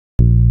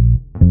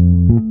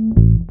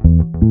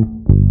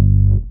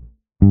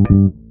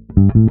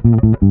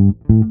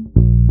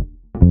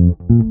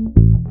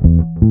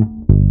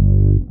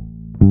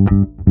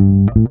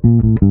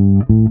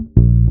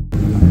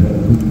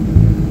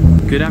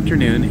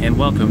afternoon and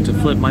welcome to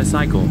Flip My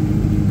Cycle.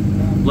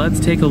 Let's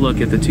take a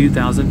look at the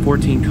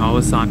 2014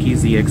 Kawasaki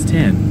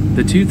ZX-10.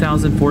 The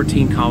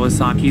 2014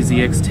 Kawasaki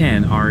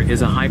ZX-10R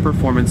is a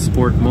high-performance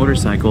sport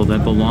motorcycle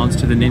that belongs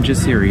to the Ninja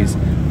series,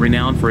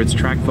 renowned for its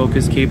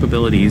track-focused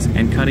capabilities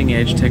and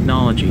cutting-edge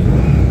technology.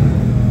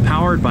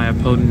 Powered by a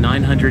potent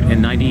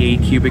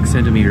 998 cubic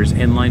centimeters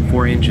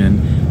inline-four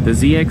engine, the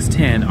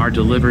ZX-10R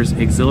delivers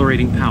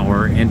exhilarating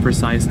power and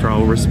precise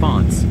throttle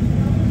response.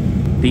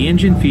 The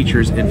engine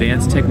features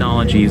advanced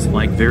technologies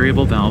like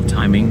variable valve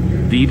timing,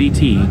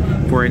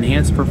 VVT, for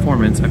enhanced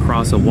performance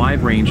across a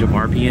wide range of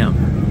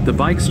RPM. The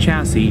bike's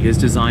chassis is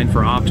designed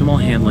for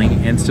optimal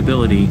handling and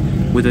stability,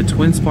 with a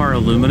twin-spar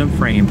aluminum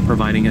frame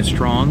providing a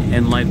strong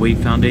and lightweight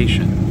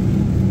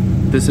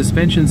foundation. The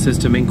suspension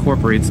system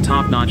incorporates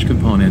top-notch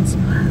components,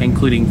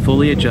 including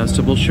fully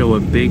adjustable Showa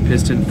Big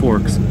Piston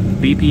Forks,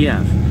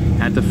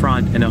 BPF, at the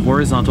front and a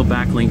horizontal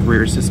backlink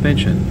rear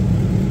suspension.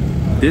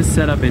 This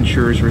setup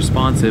ensures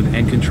responsive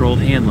and controlled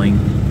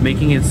handling,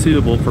 making it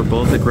suitable for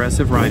both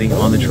aggressive riding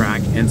on the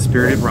track and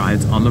spirited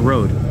rides on the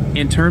road.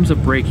 In terms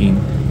of braking,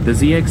 the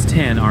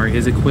ZX-10R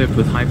is equipped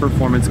with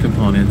high-performance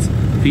components,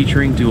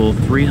 featuring dual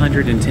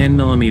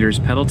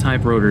 310mm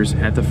pedal-type rotors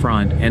at the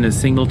front and a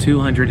single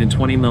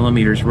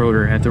 220mm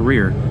rotor at the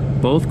rear,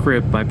 both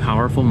gripped by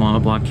powerful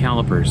monoblock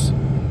calipers.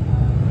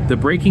 The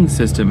braking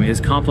system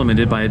is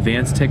complemented by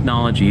advanced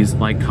technologies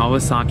like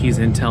Kawasaki's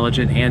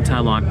Intelligent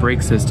Anti-Lock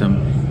Brake System,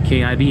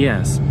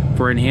 KIBS,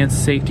 for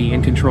enhanced safety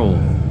and control.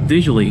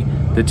 Visually,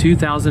 the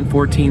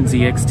 2014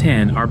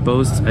 ZX-10R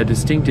boasts a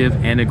distinctive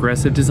and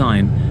aggressive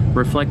design,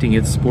 reflecting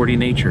its sporty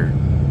nature.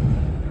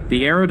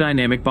 The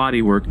aerodynamic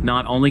bodywork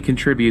not only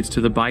contributes to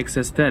the bike's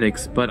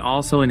aesthetics but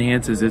also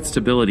enhances its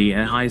stability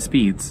at high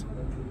speeds.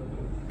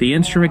 The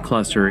instrument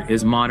cluster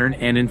is modern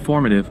and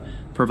informative,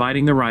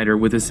 providing the rider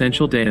with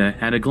essential data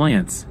at a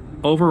glance.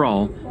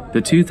 Overall,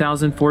 the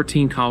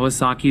 2014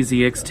 Kawasaki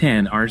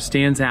ZX-10R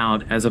stands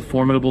out as a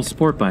formidable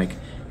sport bike,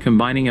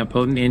 combining a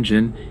potent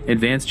engine,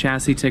 advanced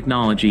chassis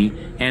technology,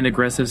 and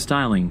aggressive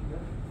styling.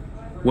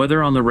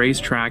 Whether on the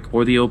racetrack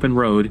or the open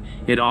road,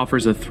 it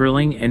offers a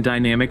thrilling and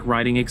dynamic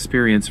riding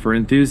experience for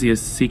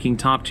enthusiasts seeking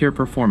top-tier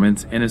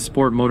performance in a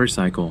sport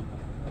motorcycle.